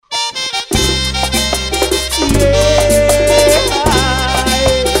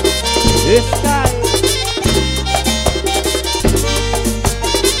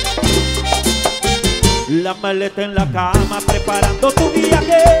maleta en la cama preparando tu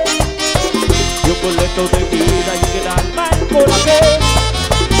viaje y un boleto de vida y en el alma el coraje.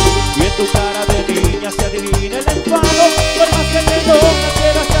 Y en tu cara de niña se adivina el enfado, por más que te enoje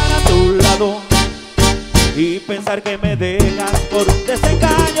quiero estar a tu lado y pensar que me dejas por un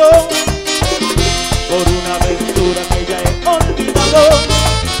desengaño, por una aventura que ya he olvidado.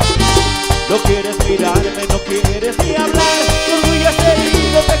 No quieres mirarme, no quieres ni hablar, tu orgullo es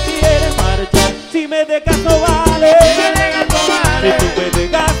herido, te quieres marchar. Si me dejas no vale, si me dejas no vale, si tú me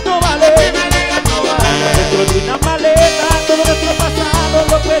dejas no vale, si me dejas no vale. Dentro de una maleta todo nuestro pasado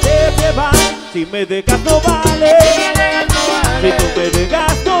lo puedes llevar. Si me dejas no vale, si me dejas no vale, si tú me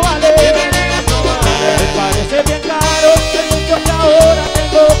dejas no vale, si me dejas no vale. Me parece bien caro el mucho que ahora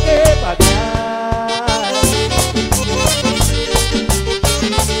tengo que pagar.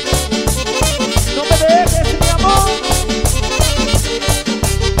 No me dejes, mi amor.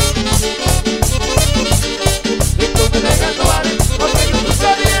 Si tú me dejas no vale, porque yo sufro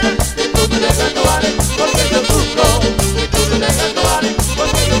bien. Si tú me dejas no vale, porque yo sufro. Si tú me dejas no vale,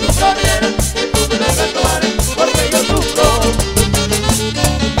 porque yo sufro bien. Si tú me dejas no vale, porque yo sufro.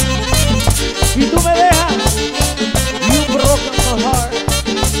 Si tú me dejas, you broken my heart.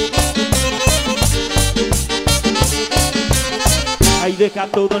 Ay, deja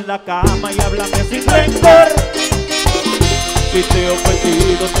todo en la cama y háblame sin rencor. Si te he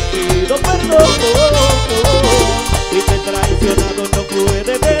ofendido te pido perdón. Si te he traicionado no fue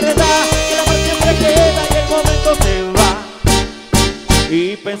de verdad. El amor siempre queda y el momento se va.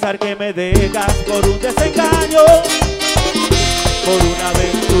 Y pensar que me dejas por un desengaño, por una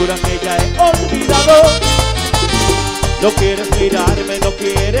aventura que ya he olvidado. No quieres mirarme, no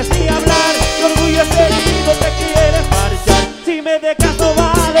quieres ni hablar, tu orgullo es herido, te quieres marchar. Si me dejas no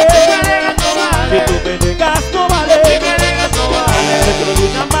vale, si me dejas no vale, si tú me dejas no vale, si me dejas no vale. Dentro de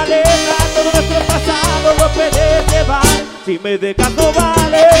una maleta todo nuestro pasado lo puedes llevar. Si me dejas no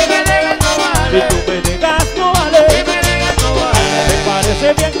vale, si me dejas no vale, si tú me dejas no vale, si me dejas no vale. Me parece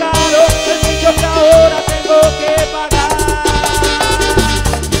bien caro el precio que ahora tengo que pagar.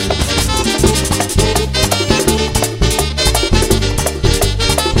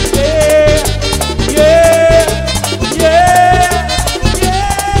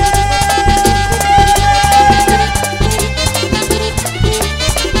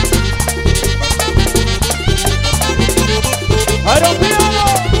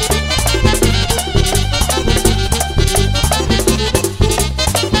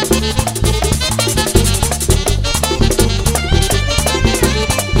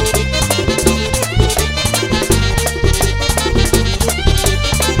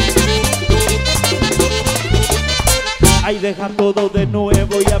 Ay, deja todo de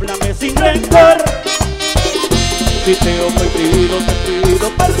nuevo y háblame sin rencor. Si te he ofendido te pido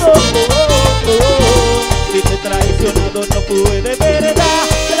perdón. Si te he traicionado no fue de verdad.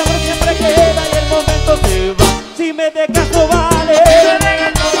 El amor siempre queda y el momento se va. Si me dejas no vale, si me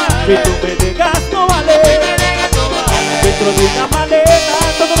dejas no vale, si tú me dejas no vale, si me dejas no vale. Dentro de una maleta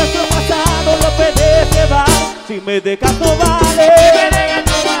todo nuestro pasado lo puedes llevar. Si me dejas no vale, si me dejas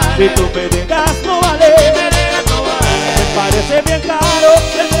no vale, si tú me dejas no vale, si me dejas no vale. Me parece bien caro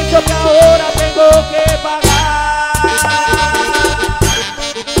el precio que ahora tengo que pagar.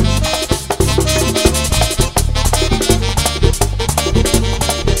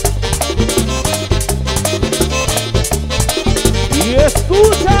 Y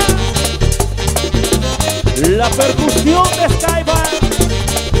escucha la percusión de Skybar.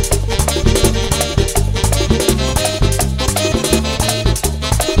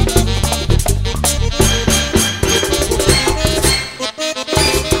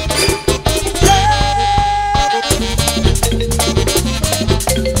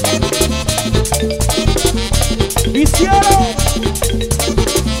 Y Cielo,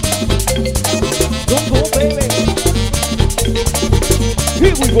 don't go baby,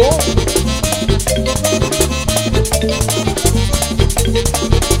 here we go.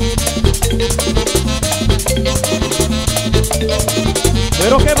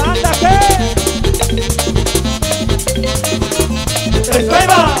 Pero qué banda, ¿qué?